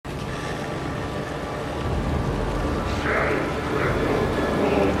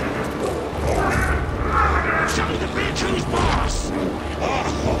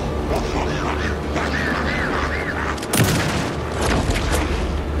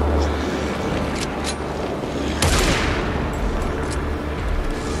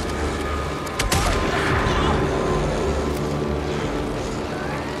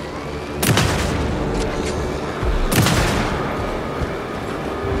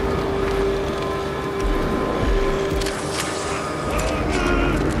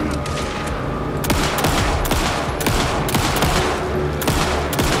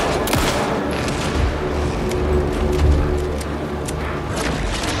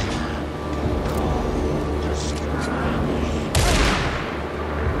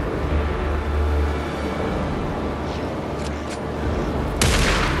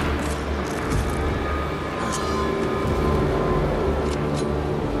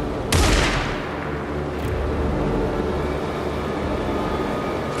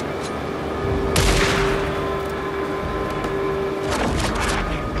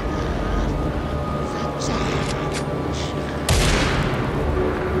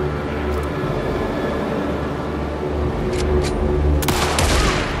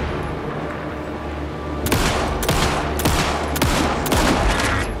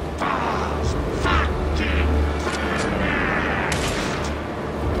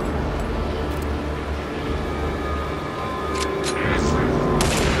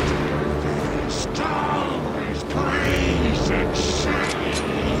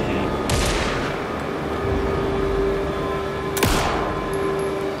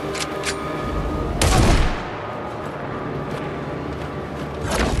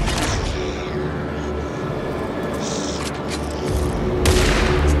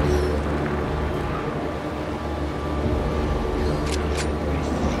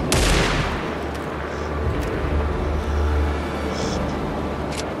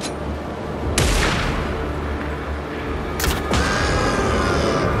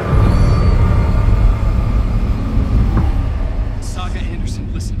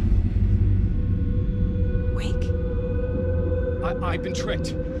Anderson, listen. Wake? I've been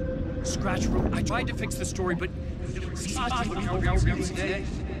tricked. Scratch wrote. I tried to fix the story, but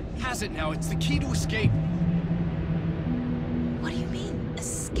has it now. It's the key to escape. What do you mean,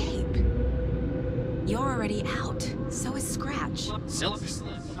 escape? You're already out. So is Scratch.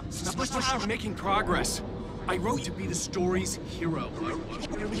 We're making progress. I wrote to be the story's hero.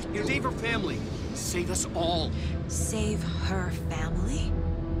 Save her family. Save us all. Save her family?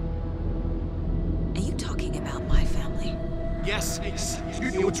 Are you talking about my family? Yes,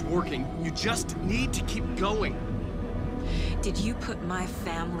 you know it's working. You just need to keep going. Did you put my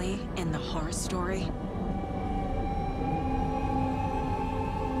family in the horror story?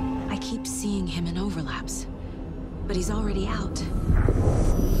 I keep seeing him in overlaps, but he's already out.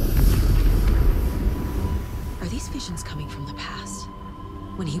 Are these visions coming from the past,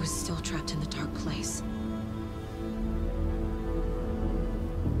 when he was still trapped in the dark place?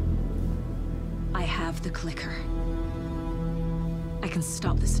 I have the clicker. I can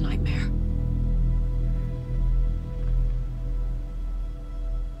stop this nightmare.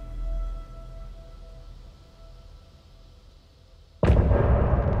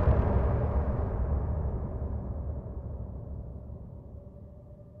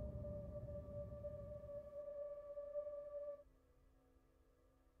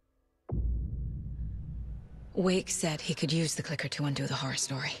 Wake said he could use the clicker to undo the horror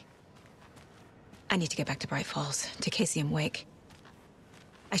story. I need to get back to Bright Falls, to Casey and Wake.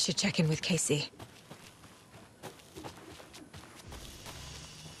 I should check in with Casey.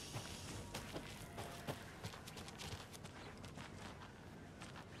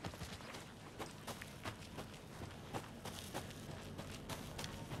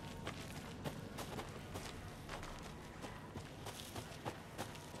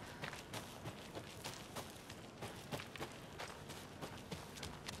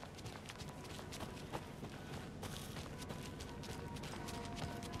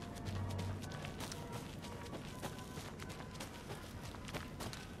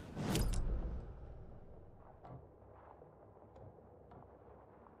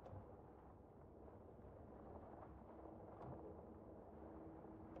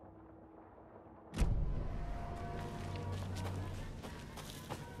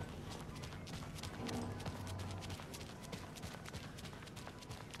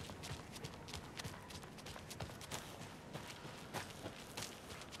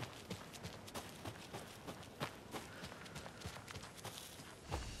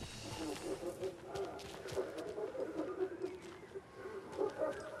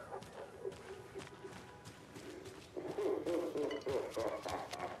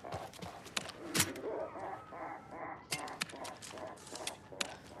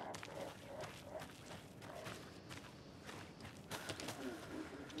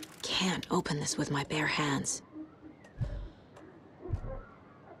 Can't open this with my bare hands.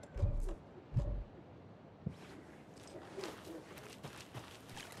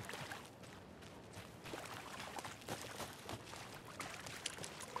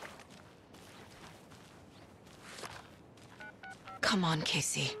 Come on,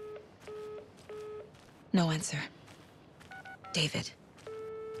 Casey. No answer. David.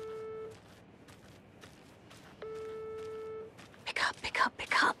 Pick up, pick up,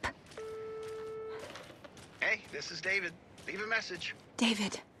 pick up. Hey, this is David. Leave a message.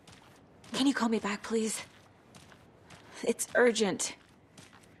 David, can you call me back, please? It's urgent.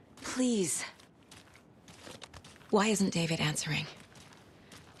 Please. Why isn't David answering?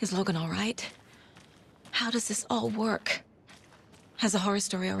 Is Logan all right? How does this all work? Has the horror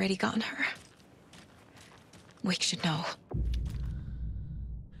story already gotten her? Wake should know.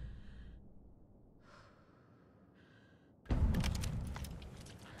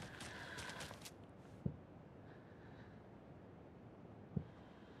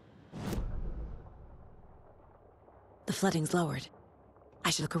 The flooding's lowered. I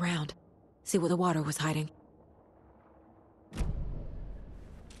should look around, see where the water was hiding.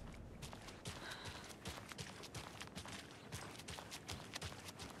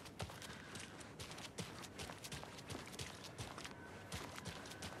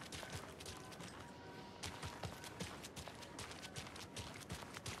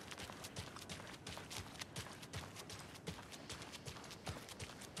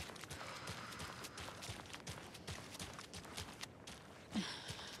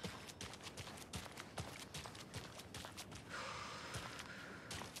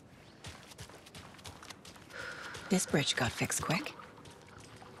 This bridge got fixed quick.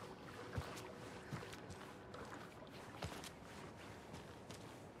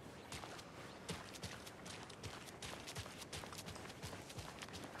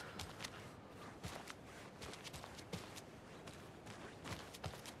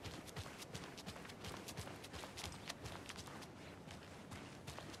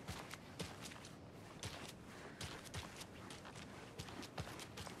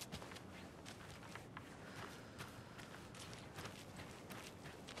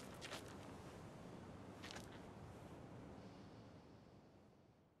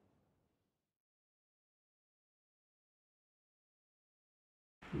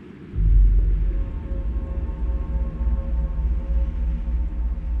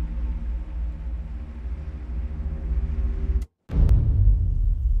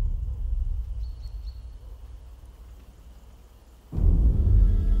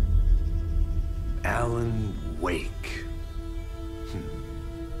 Alan Wake.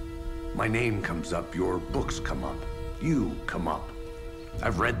 My name comes up, your books come up, you come up.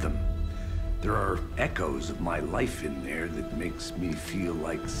 I've read them. There are echoes of my life in there that makes me feel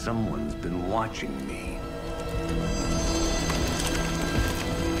like someone's been watching me.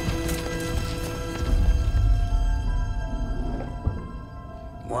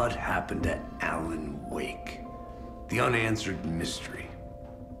 What happened to Alan Wake? The unanswered mystery.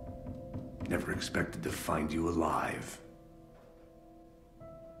 Never expected to find you alive.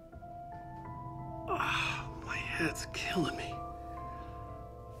 My head's killing me.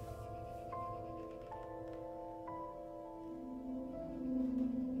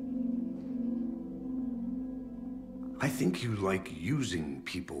 I think you like using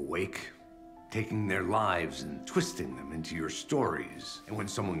people, Wake. Taking their lives and twisting them into your stories. And when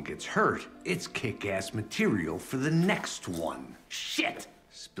someone gets hurt, it's kick-ass material for the next one. Shit!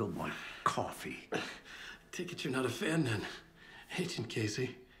 Spilled my coffee. Take it you're not a fan then, Agent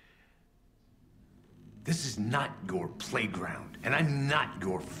Casey. This is not your playground, and I'm not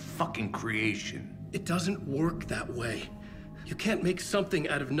your fucking creation. It doesn't work that way. You can't make something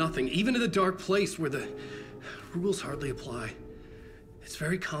out of nothing, even in the dark place where the rules hardly apply. It's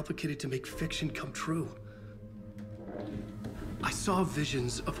very complicated to make fiction come true. I saw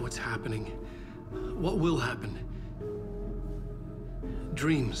visions of what's happening, what will happen.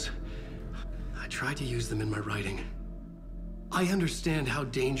 Dreams. I tried to use them in my writing. I understand how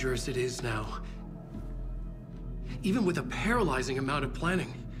dangerous it is now. Even with a paralyzing amount of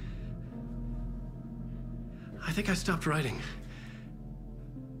planning. I think I stopped writing.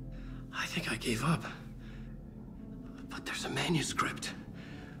 I think I gave up. But there's a manuscript.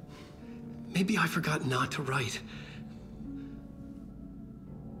 Maybe I forgot not to write.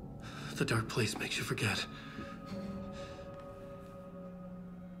 The dark place makes you forget.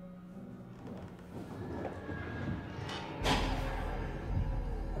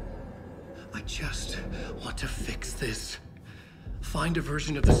 I just want to fix this. Find a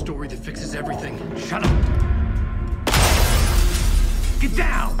version of the story that fixes everything. Shut up! Get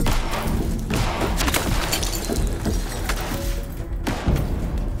down!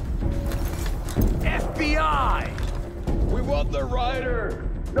 FBI! We want the rider!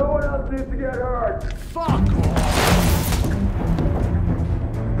 No one else needs to get hurt! Fuck off!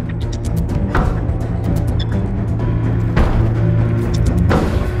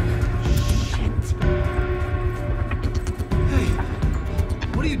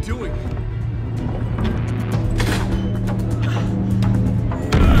 What are you doing?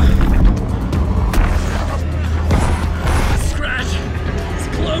 Scratch! It's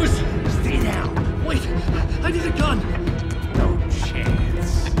close! Stay down! Wait! I need a gun! No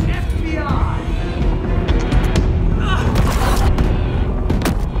chance! FBI!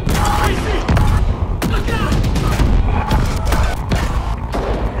 Tracy! Look out!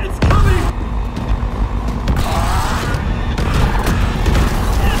 It's coming!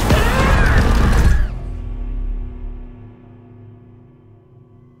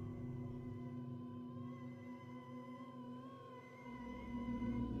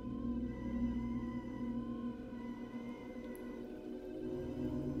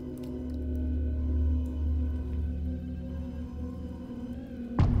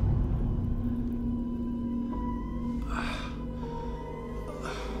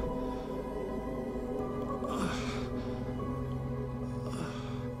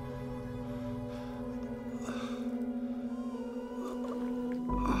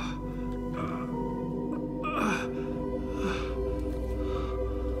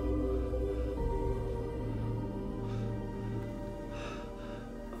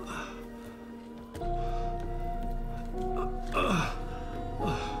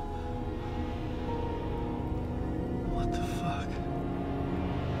 What the fuck?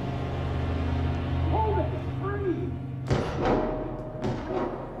 Hold it! Freeze!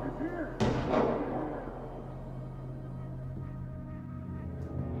 It's here!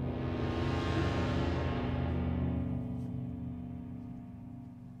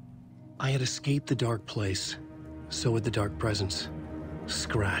 I had escaped the dark place. So had the dark presence.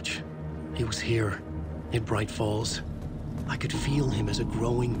 Scratch. He was here, in Bright Falls. I could feel him as a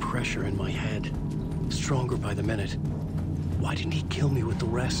growing pressure in my head. Stronger by the minute. Why didn't he kill me with the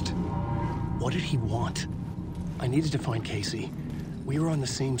rest? What did he want? I needed to find Casey. We were on the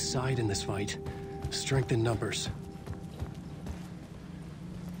same side in this fight. Strength in numbers.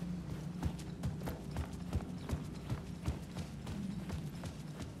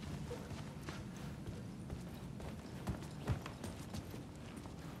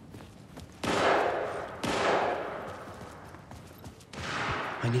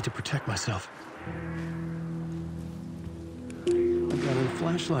 I need to protect myself. I got a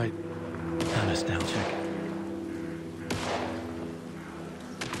flashlight. How nostalgic.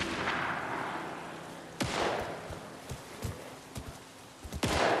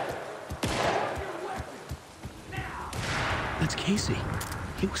 That's Casey.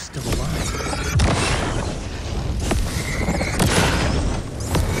 He was still alive.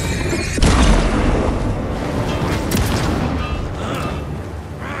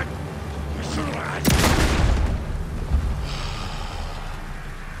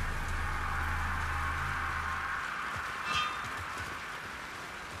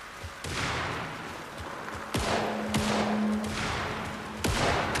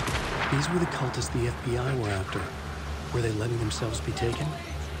 These were the cultists the FBI were after. Were they letting themselves be taken?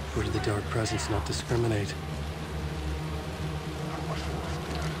 Or did the Dark Presence not discriminate?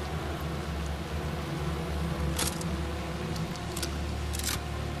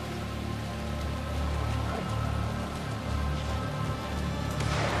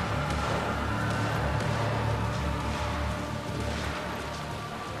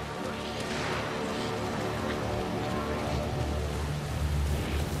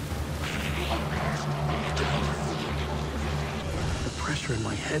 The pressure in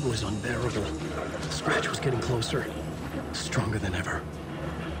my head was unbearable. Scratch was getting closer, stronger than ever.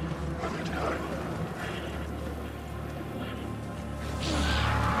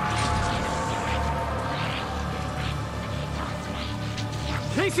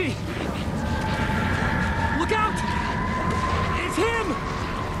 Casey! Look out! It's him!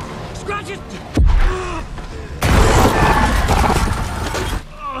 Scratch is...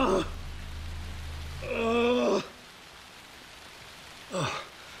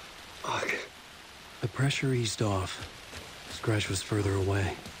 The pressure eased off. Scratch was further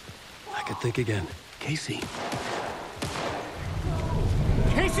away. I could think again. Casey.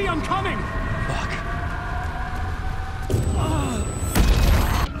 Casey, I'm coming! Fuck.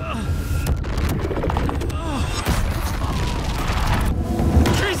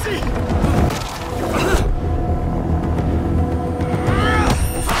 Casey!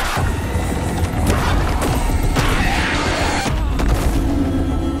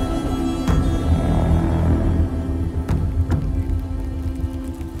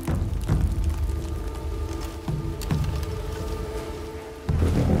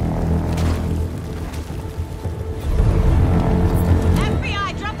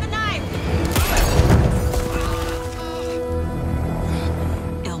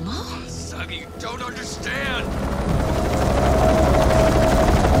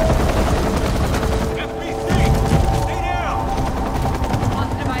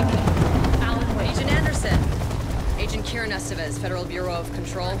 Federal Bureau of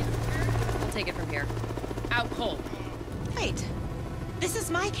Control. We'll take it from here. Out cold. Wait. This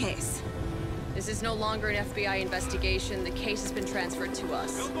is my case. This is no longer an FBI investigation. The case has been transferred to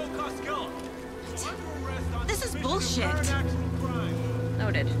us. This is bullshit.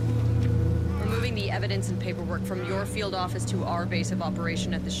 Noted. We're moving the evidence and paperwork from your field office to our base of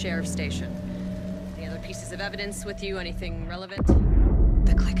operation at the sheriff's station. Any other pieces of evidence with you? Anything relevant?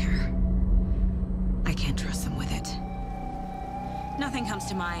 The clicker. I can't trust them with it. Nothing comes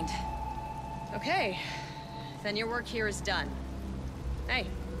to mind. Okay. Then your work here is done. Hey,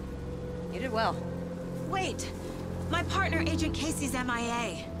 you did well. Wait. My partner, Agent Casey's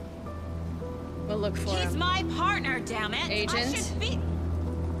MIA. We'll look for him. He's my partner, damn it! Agent? I should be...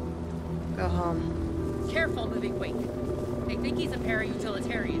 Go home. Careful moving Wake. They think he's a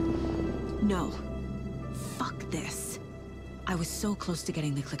para-utilitarian. No. Fuck this. I was so close to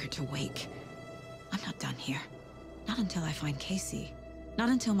getting the clicker to Wake. I'm not done here. Not until I find Casey. Not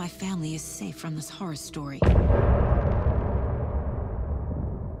until my family is safe from this horror story.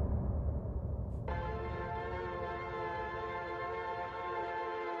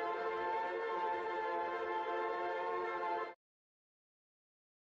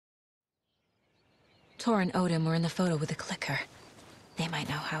 Tor and Odin were in the photo with the clicker. They might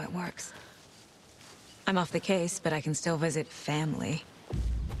know how it works. I'm off the case, but I can still visit family.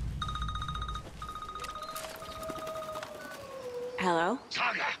 Hello?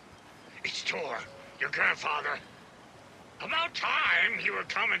 Saga, it's Tor, your grandfather. About time you were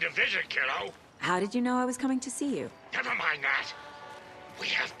coming to visit, kiddo. How did you know I was coming to see you? Never mind that. We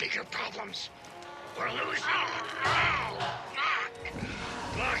have bigger problems. We're losing. Oh, fuck.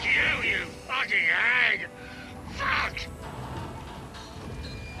 Fuck you, you fucking hag. Fuck.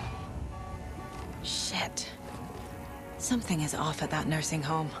 Shit. Something is off at that nursing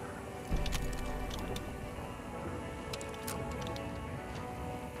home.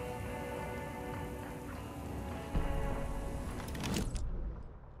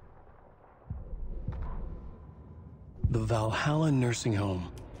 The Valhalla Nursing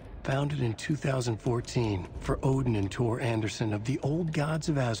Home, founded in 2014 for Odin and Tor Anderson of the Old Gods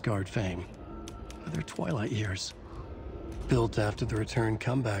of Asgard fame, their twilight years. Built after the Return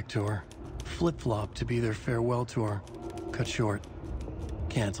comeback tour, flip-flopped to be their farewell tour, cut short,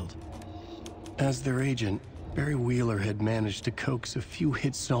 canceled. As their agent, Barry Wheeler had managed to coax a few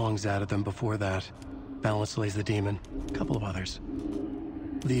hit songs out of them before that. Balance Lays the Demon, a couple of others.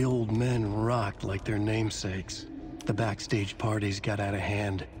 The old men rocked like their namesakes. The backstage parties got out of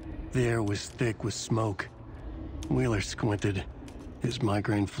hand. The air was thick with smoke. Wheeler squinted. His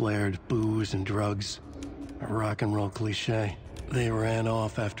migraine flared, booze and drugs. A rock and roll cliche. They ran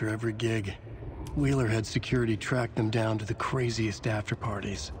off after every gig. Wheeler had security track them down to the craziest after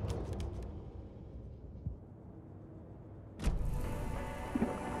parties.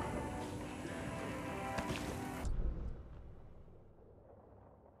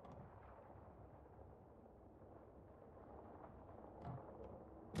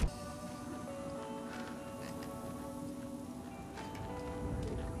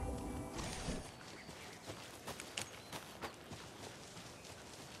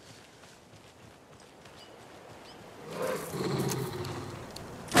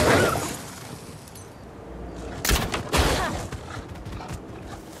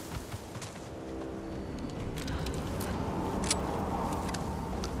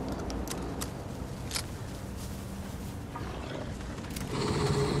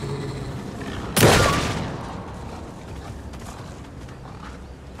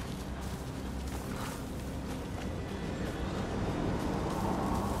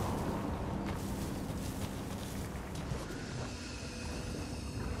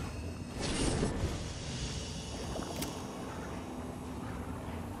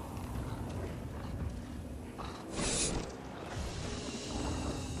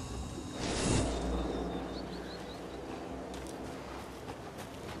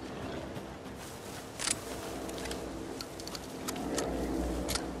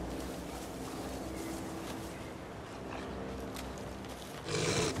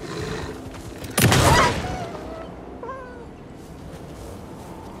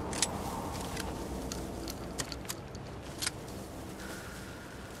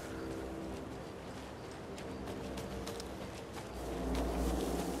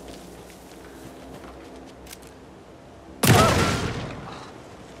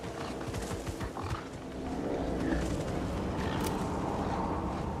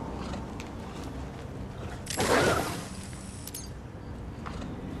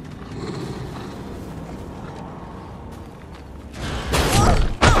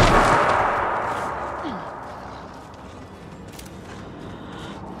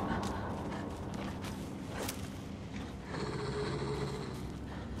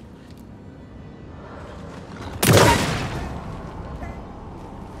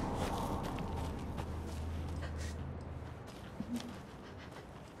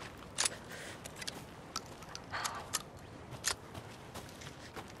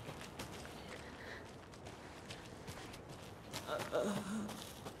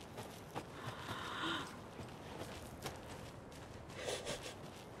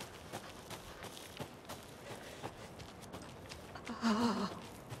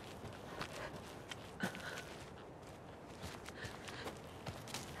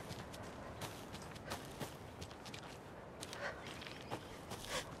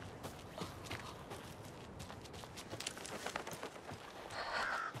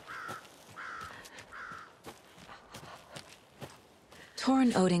 Tor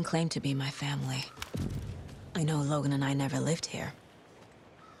and Odin claim to be my family. I know Logan and I never lived here.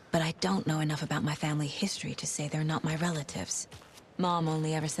 But I don't know enough about my family history to say they're not my relatives. Mom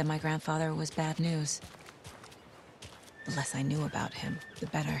only ever said my grandfather was bad news. The less I knew about him, the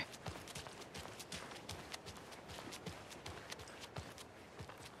better.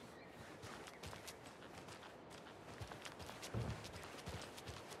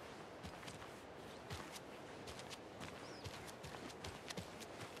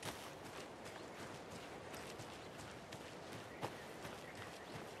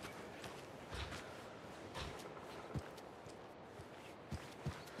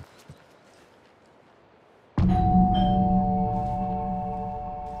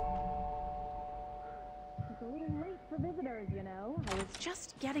 I was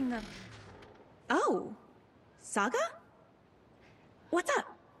just getting the... Oh, Saga? What's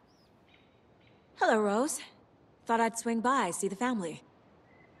up? Hello, Rose. Thought I'd swing by, see the family.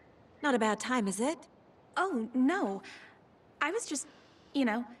 Not a bad time, is it? Oh, no. I was just, you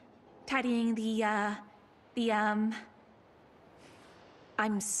know, tidying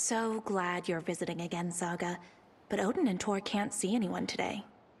I'm so glad you're visiting again, Saga. but Odin and Tor can't see anyone today.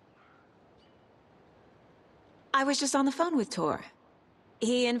 I was just on the phone with Tor.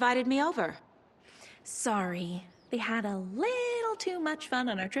 He invited me over. Sorry. They had a little too much fun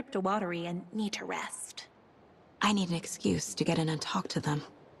on our trip to Watery and need to rest. I need an excuse to get in and talk to them.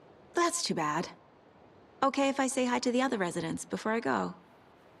 That's too bad. Okay if I say hi to the other residents before I go?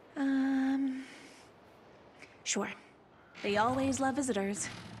 Sure. They always love visitors.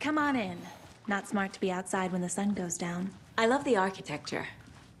 Come on in. Not smart to be outside when the sun goes down. I love the architecture.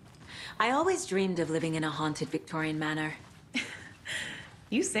 I always dreamed of living in a haunted Victorian manor.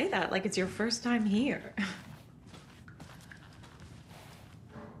 You say that like it's your first time here.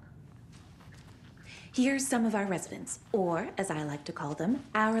 Here's some of our residents, or as I like to call them,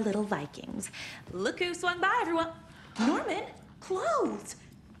 our little Vikings. Look who swung by, everyone. Norman, clothes.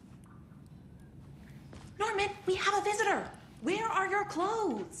 Norman, we have a visitor. Where are your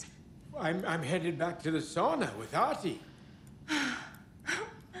clothes? I'm headed back to the sauna with Ahti.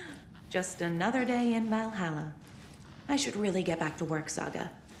 Just another day in Valhalla. I should really get back to work,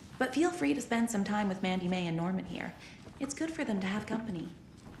 Saga. But feel free to spend some time with Mandy May and Norman here. It's good for them to have company.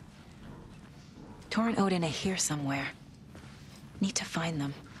 Tor and Odin are here somewhere. Need to find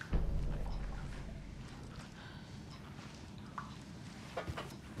them.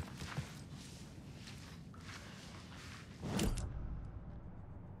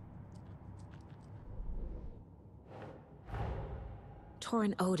 Tor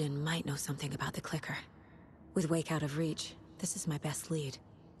and Odin might know something about the clicker. With Wake out of reach, this is my best lead.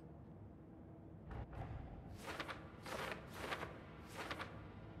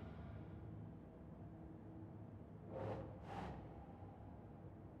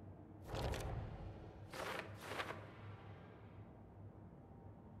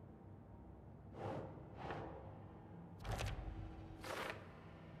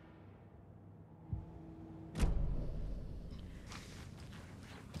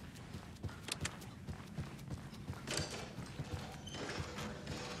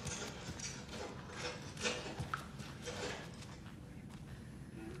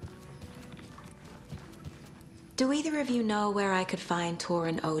 Do either of you know where I could find Tor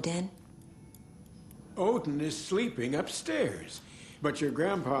and Odin? Odin is sleeping upstairs, but your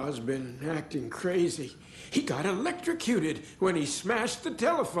grandpa's been acting crazy. He got electrocuted when he smashed the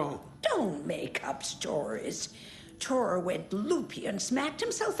telephone. Don't make up stories. Tor went loopy and smacked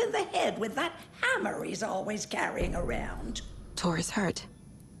himself in the head with that hammer he's always carrying around. Tor is hurt.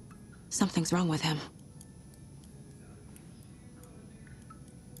 Something's wrong with him.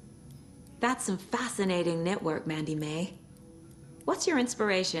 That's some fascinating knitwork, Mandy May. What's your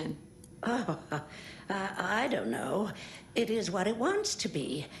inspiration? Oh, I don't know. It is what it wants to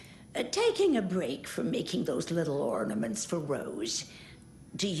be. Taking a break from making those little ornaments for Rose.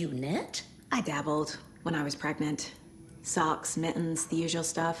 Do you knit? I dabbled when I was pregnant. Socks, mittens, the usual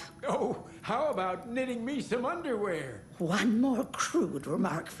stuff. Oh, how about knitting me some underwear? One more crude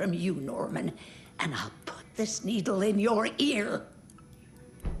remark from you, Norman, and I'll put this needle in your ear.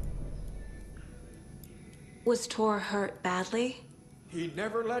 Was Tor hurt badly? He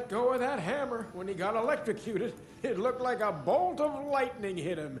never let go of that hammer when he got electrocuted. It looked like a bolt of lightning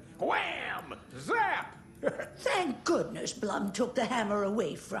hit him. Wham! Zap! Thank goodness Blum took the hammer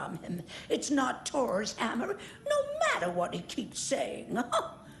away from him. It's not Tor's hammer, no matter what he keeps saying.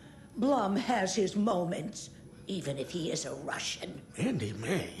 Blum has his moments, even if he is a Russian. Mandy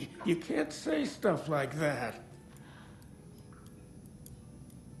May, you can't say stuff like that.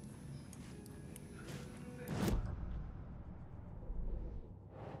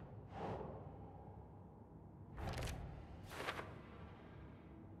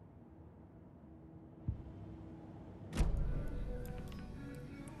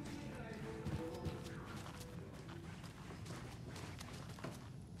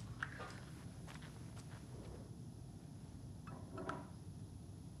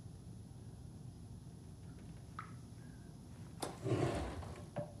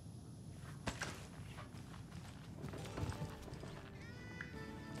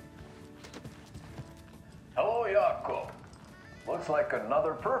 Hello, Jakob. Looks like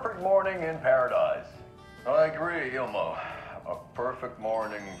another perfect morning in paradise. I agree, Ilmo. A perfect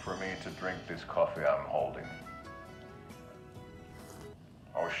morning for me to drink this coffee I'm holding.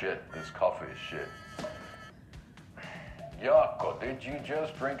 Oh shit, this coffee is shit. Jakob, did you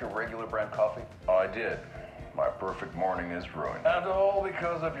just drink a regular brand coffee? I did. My perfect morning is ruined. And all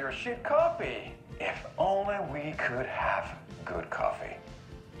because of your shit coffee. If only we could have good coffee.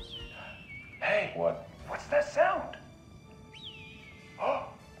 Hey, what's that sound? Oh.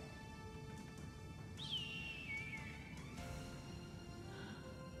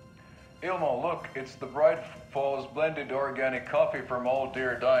 Ilmo, look, it's the Bright Falls blended organic coffee from Old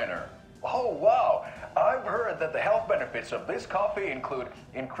Deer Diner. Oh, wow. I've heard that the health benefits of this coffee include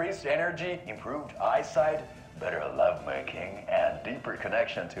increased energy, improved eyesight, better lovemaking, and deeper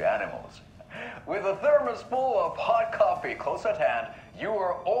connection to animals. With a thermos full of hot coffee close at hand, you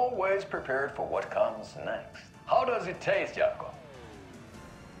are always prepared for what comes next. How does it taste, Jaakko?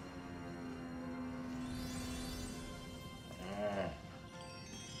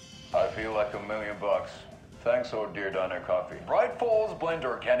 I feel like $1 million. Thanks, Old Deer Diner Coffee. Bright Falls Blend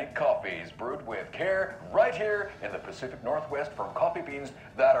Organic Coffee is brewed with care right here in the Pacific Northwest from coffee beans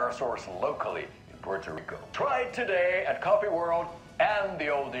that are sourced locally in Puerto Rico. Try it today at Coffee World and the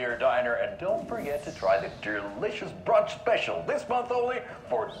Old Deer Diner, and don't forget to try the delicious brunch special this month only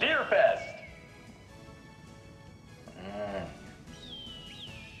for Deer Fest.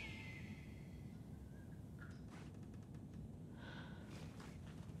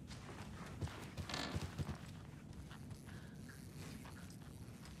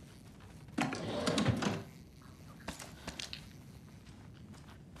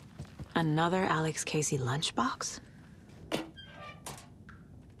 Another Alex Casey lunchbox?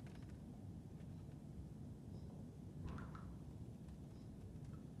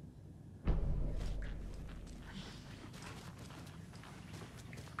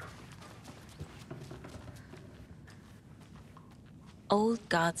 Old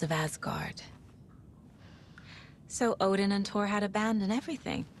Gods of Asgard. So Odin and Thor had a band and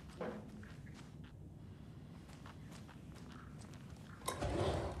everything.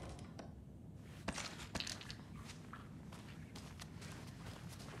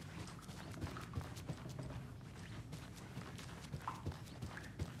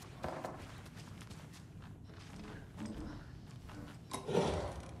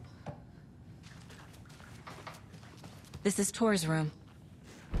 This is Thor's room.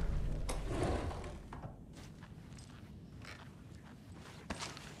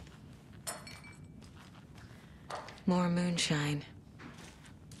 More moonshine.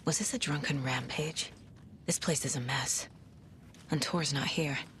 Was this a drunken rampage? This place is a mess. And Thor's not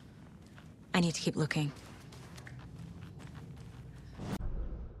here. I need to keep looking.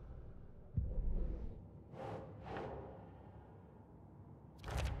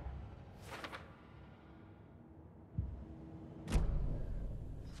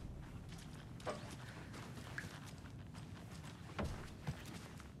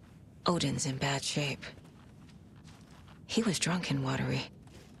 Odin's in bad shape. He was drunk and watery.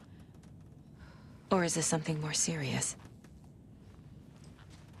 Or is this something more serious?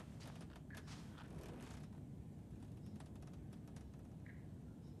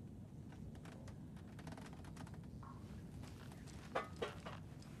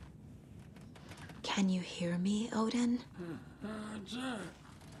 Can you hear me, Odin?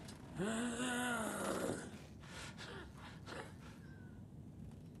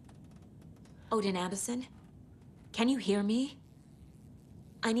 Odin Anderson? Can you hear me?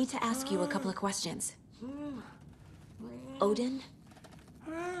 I need to ask you a couple of questions. Odin?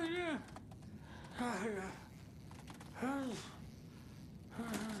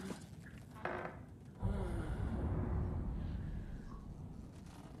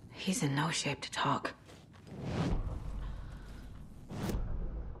 He's in no shape to talk.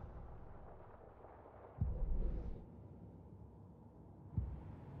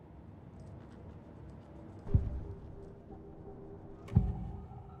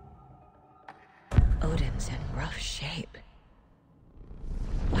 Odin's in rough shape.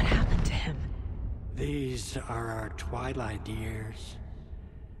 What happened to him? These are our twilight years.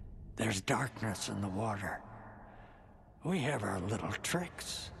 There's darkness in the water. We have our little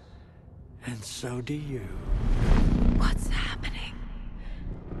tricks. And so do you. What's happening?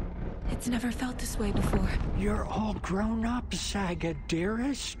 It's never felt this way before. You're all grown up, Saga,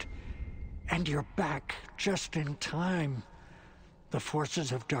 dearest. And you're back just in time. The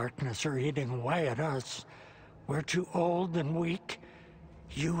forces of darkness are eating away at us. We're too old and weak.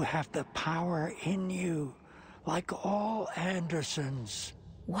 You have the power in you, like all Andersons.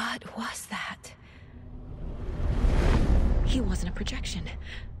 What was that? He wasn't a projection.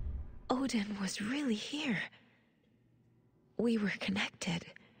 Odin was really here. We were connected.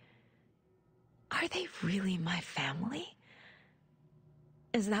 Are they really my family?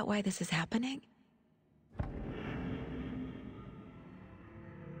 Is that why this is happening?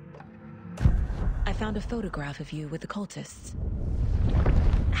 I found a photograph of you with the cultists.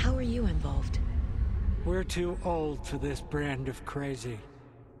 How are you involved? We're too old for this brand of crazy,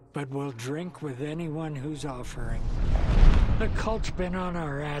 but we'll drink with anyone who's offering. The cult's been on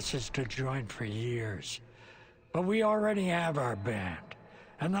our asses to join for years, but we already have our band,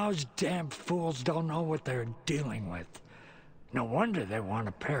 And those damn fools don't know what they're dealing with. No wonder they want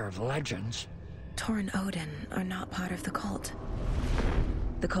a pair of legends. Tor and Odin are not part of the cult.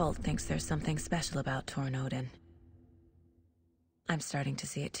 The cult thinks there's something special about Tor and Odin. I'm starting to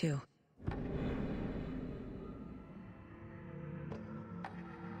see it too.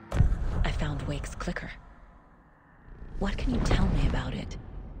 I found Wake's clicker. What can you tell me about it?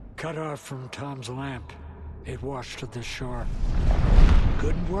 Cut off from Tom's lamp. It washed to the shore.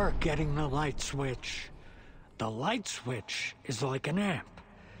 Good work getting the light switch. The light switch is like an amp.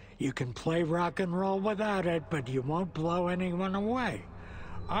 You can play rock and roll without it, but you won't blow anyone away.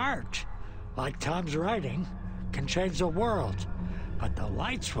 Art, like Tom's writing, can change the world. But the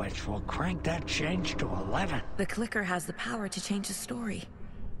light switch will crank that change to 11. The clicker has the power to change a story.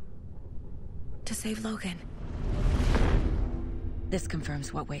 To save Logan. This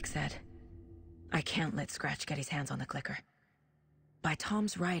confirms what Wake said. I can't let Scratch get his hands on the clicker. By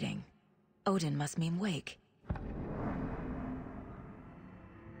Tom's writing, Odin must mean Wake.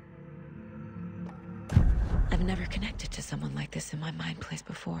 I've never connected to someone like this in my mind place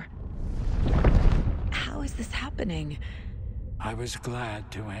before. How is this happening? I was glad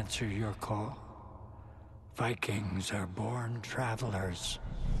to answer your call. Vikings are born travelers.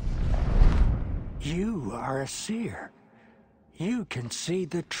 You are a seer. You can see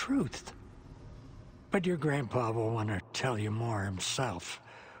the truth. But your grandpa will want to tell you more himself.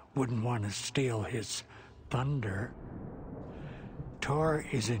 Wouldn't want to steal his thunder. Tor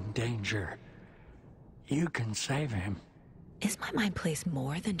is in danger. You can save him. Is my mind place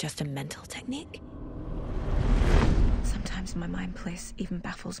more than just a mental technique? Sometimes my mind place even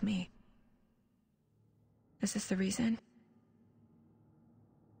baffles me. Is this the reason?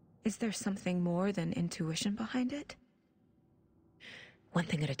 Is there something more than intuition behind it? One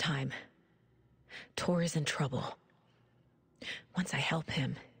thing at a time. Tor is in trouble. Once I help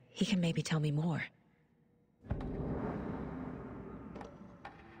him, he can maybe tell me more.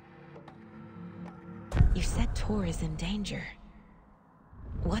 You said Tor is in danger.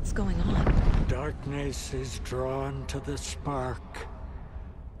 What's going on? Darkness is drawn to the spark.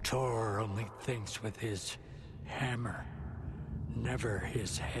 Tor only thinks with his hammer, never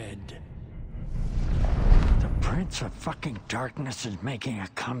his head. The Prince of fucking Darkness is making a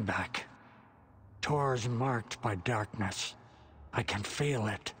comeback. Tor's marked by darkness. I can feel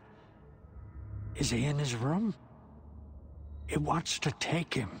it. Is he in his room? It wants to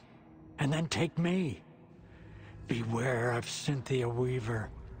take him, and then take me. Beware of Cynthia Weaver.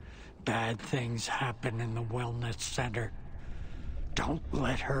 Bad things happen in the wellness center. Don't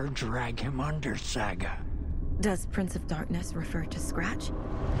let her drag him under, Saga. Does Prince of Darkness refer to Scratch?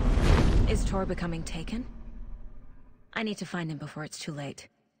 Is Tor becoming taken? I need to find him before it's too late.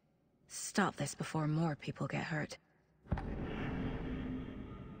 Stop this before more people get hurt.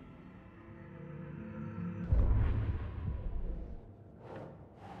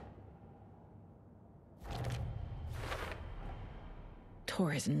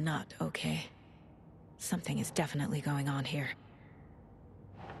 Tor is not okay. Something is definitely going on here.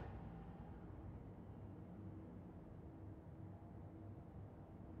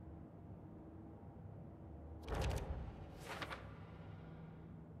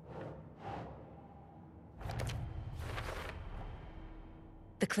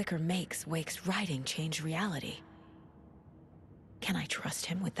 The clicker makes Wake's writing change reality. Can I trust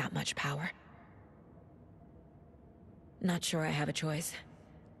him with that much power? Not sure I have a choice.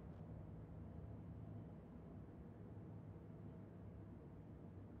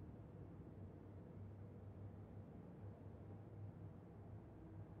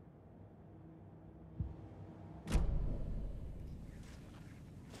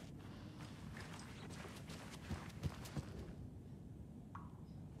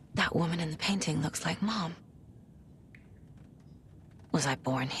 That woman in the painting looks like Mom. Was I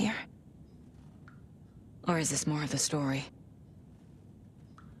born here? Or is this more of the story?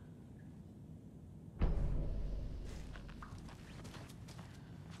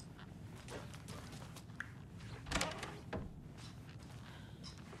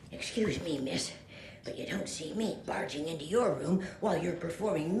 Excuse me, miss, but you don't see me barging into your room while you're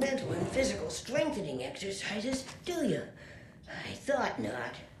performing mental and physical strengthening exercises, do you? I thought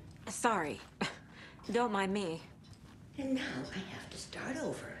not. Sorry. Don't mind me. And now I have to start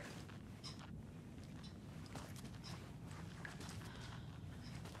over.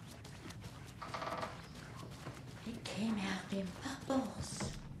 It came out in bubbles.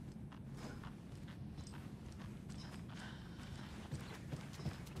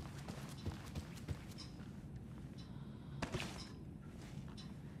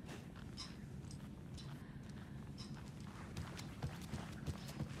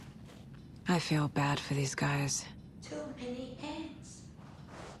 I feel bad for these guys. Too many ants.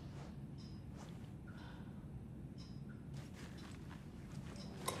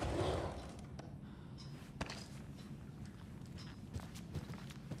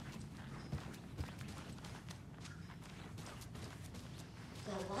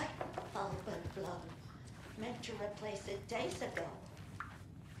 The light bulb went blown. Meant to replace it days ago.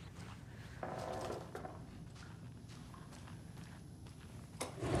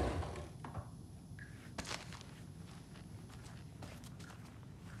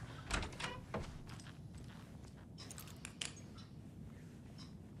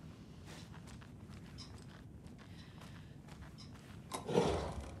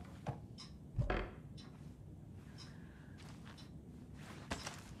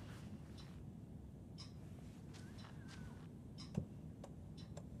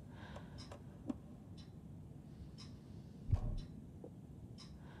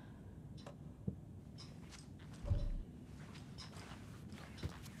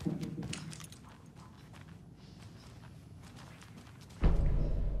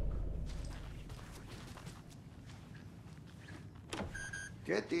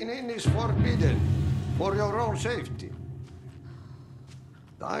 Getting in is forbidden, for your own safety.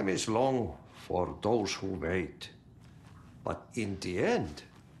 Time is long for those who wait. But in the end,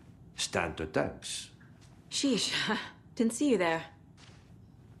 stand the thanks. Sheesh, didn't see you there.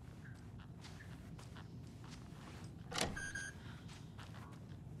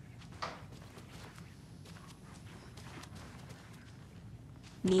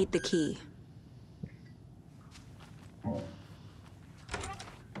 Need the key.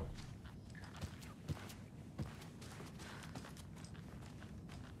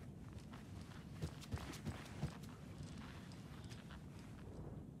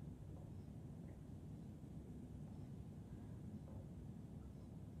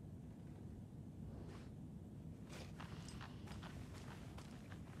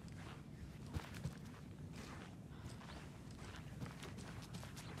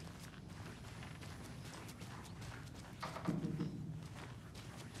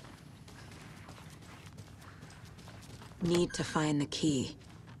 Need to find the key.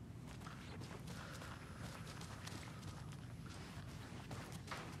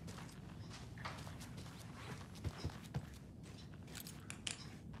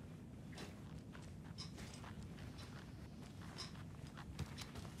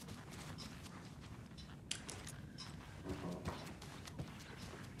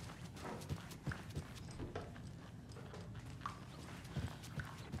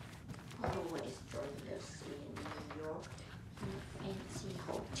 Always dreamed of seeing New York in a fancy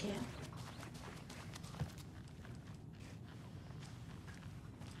hotel.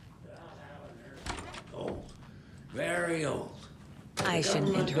 Old. Very old. I shouldn't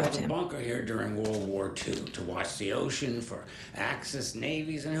Government interrupt built a him. bunker here during World War II to watch the ocean for Axis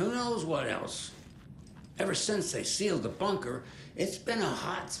navies and who knows what else. Ever since they sealed the bunker, it's been a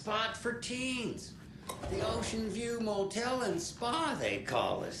hot spot for teens. The Ocean View Motel and Spa, they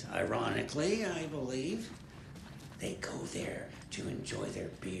call it. Ironically, I believe. They go there to enjoy their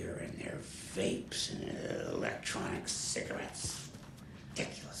beer and their vapes and electronic cigarettes.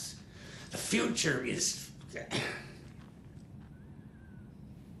 Ridiculous. The future is...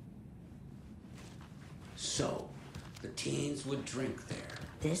 So, the teens would drink there.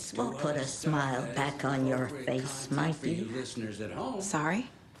 This will put a smile back on your face, my For you dear. listeners at home. Sorry?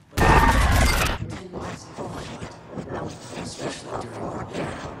 Especially during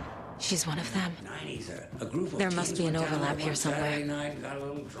lockdown. She's one of them. 90s, a group of There must teens be an went down overlap one here somewhere. Saturday night and got a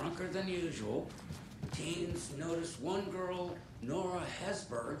little drunker than usual. Teens noticed one girl, Nora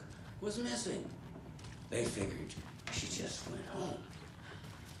Hesberg, was missing. They figured she just went home.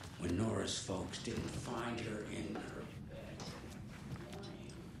 When Nora's folks didn't find her in her bed in the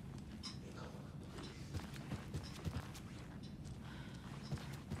morning, they called the police.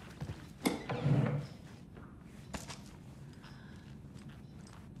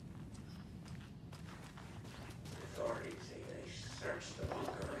 Authorities say they searched the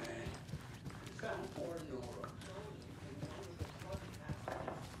bunker and found poor Nora.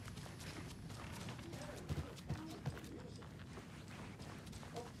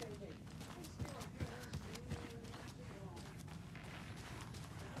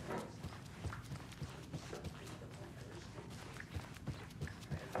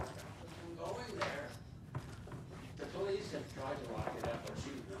 Going there, the police have tried to lock it up, but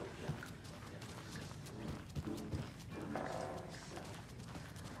you know.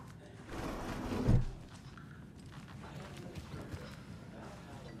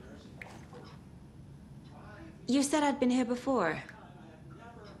 You said I'd been here before.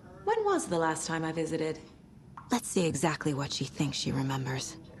 What When was the last time I visited? Let's see exactly what she thinks she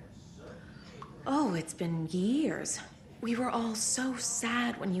remembers. Oh, it's been years. We were all so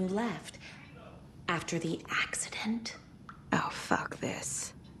sad when you left. After the accident. Oh, fuck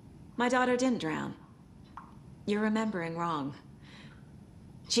this. My daughter didn't drown. You're remembering wrong.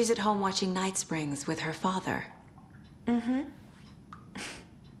 She's at home watching Night Springs with her father. Mm-hmm.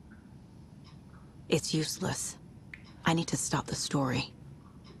 It's useless. I need to stop the story.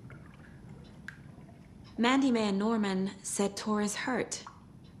 Mandy May and Norman said Tor is hurt.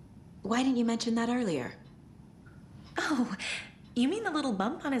 Why didn't you mention that earlier? Oh, you mean the little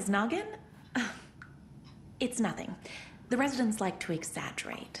bump on his noggin? It's nothing. The residents like to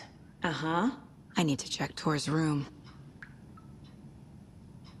exaggerate. Uh-huh. I need to check Tor's room.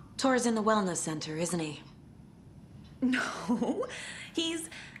 Tor's in the wellness center, isn't he? No,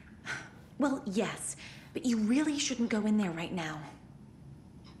 he's... Well, yes, but you really shouldn't go in there right now.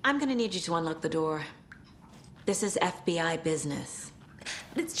 I'm gonna need you to unlock the door. This is FBI business.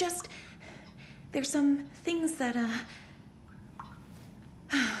 It's just... There's some things that,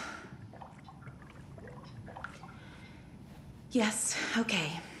 Yes,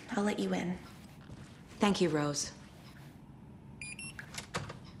 okay. I'll let you in. Thank you, Rose.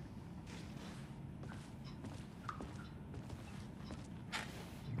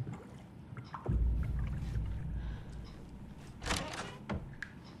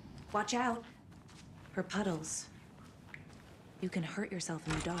 Watch out. For puddles. You can hurt yourself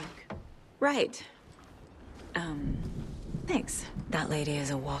in the dark. Right. Thanks. That lady is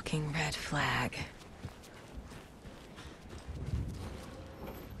a walking red flag.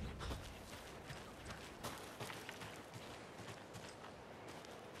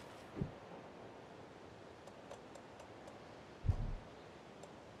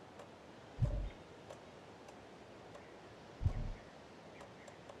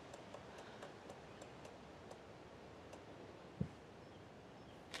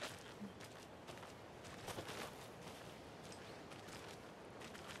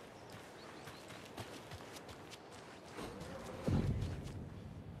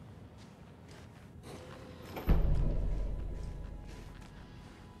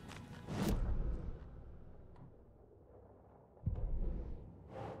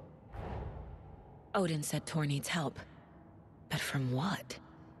 Odin said Tor needs help. But from what?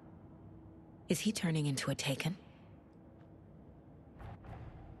 Is he turning into a Taken?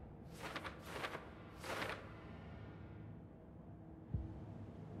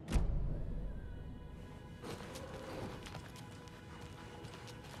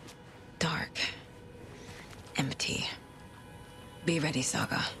 Dark. Empty. Be ready,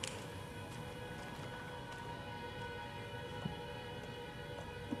 Saga.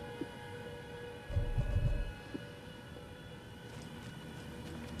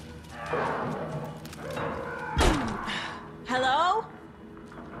 Hello?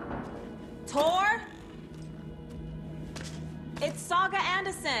 Tor? It's Saga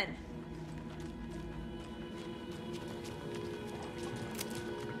Anderson.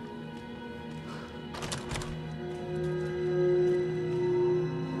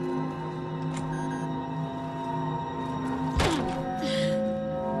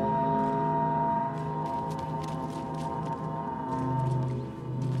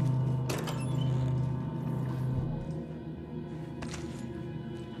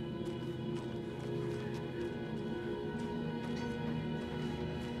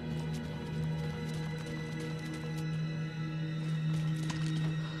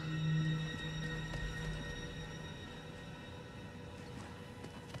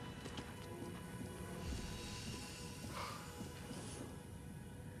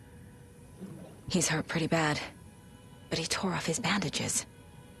 He's hurt pretty bad, but he tore off his bandages.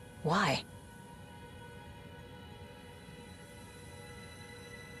 Why?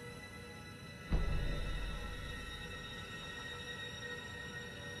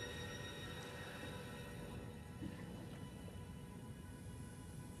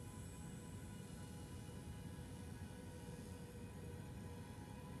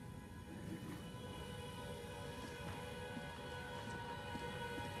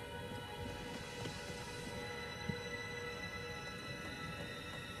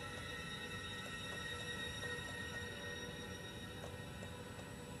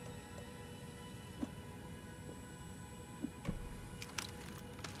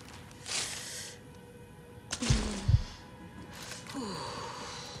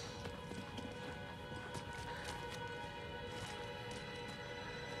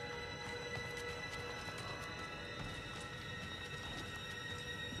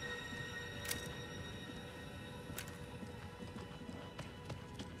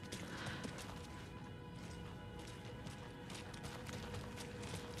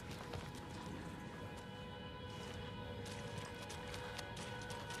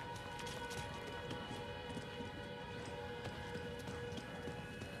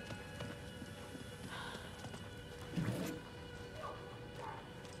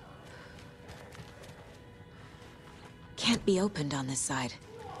 can't be opened on this side.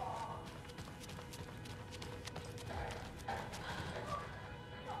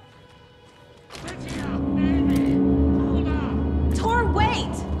 Tor, wait!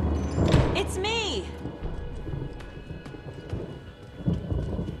 It's me!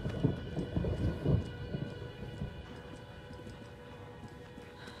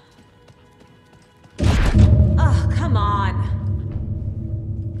 Oh, come on!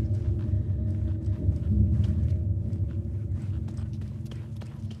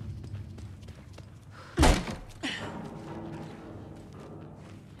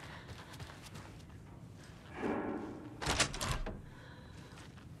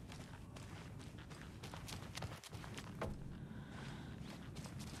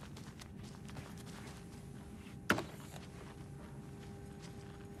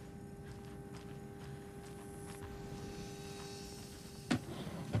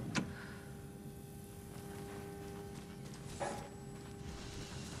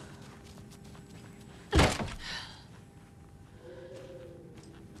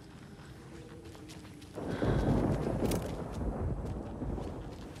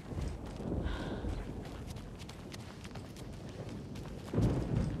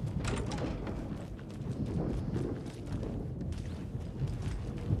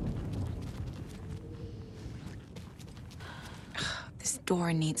 This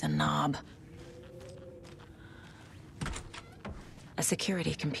door needs a knob. A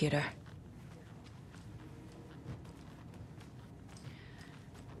security computer.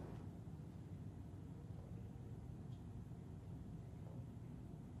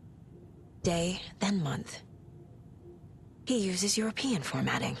 Day, then month. He uses European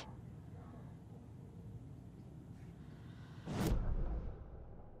formatting.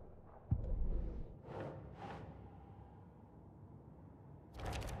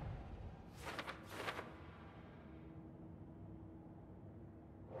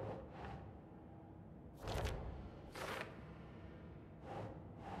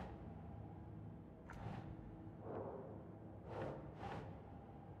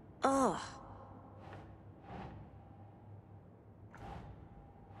 Ugh.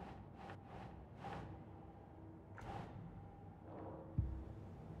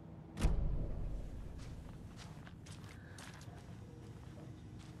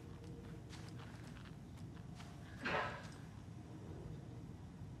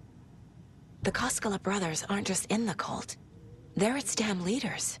 The Koskela brothers aren't just in the cult. They're its damn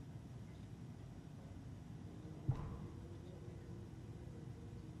leaders.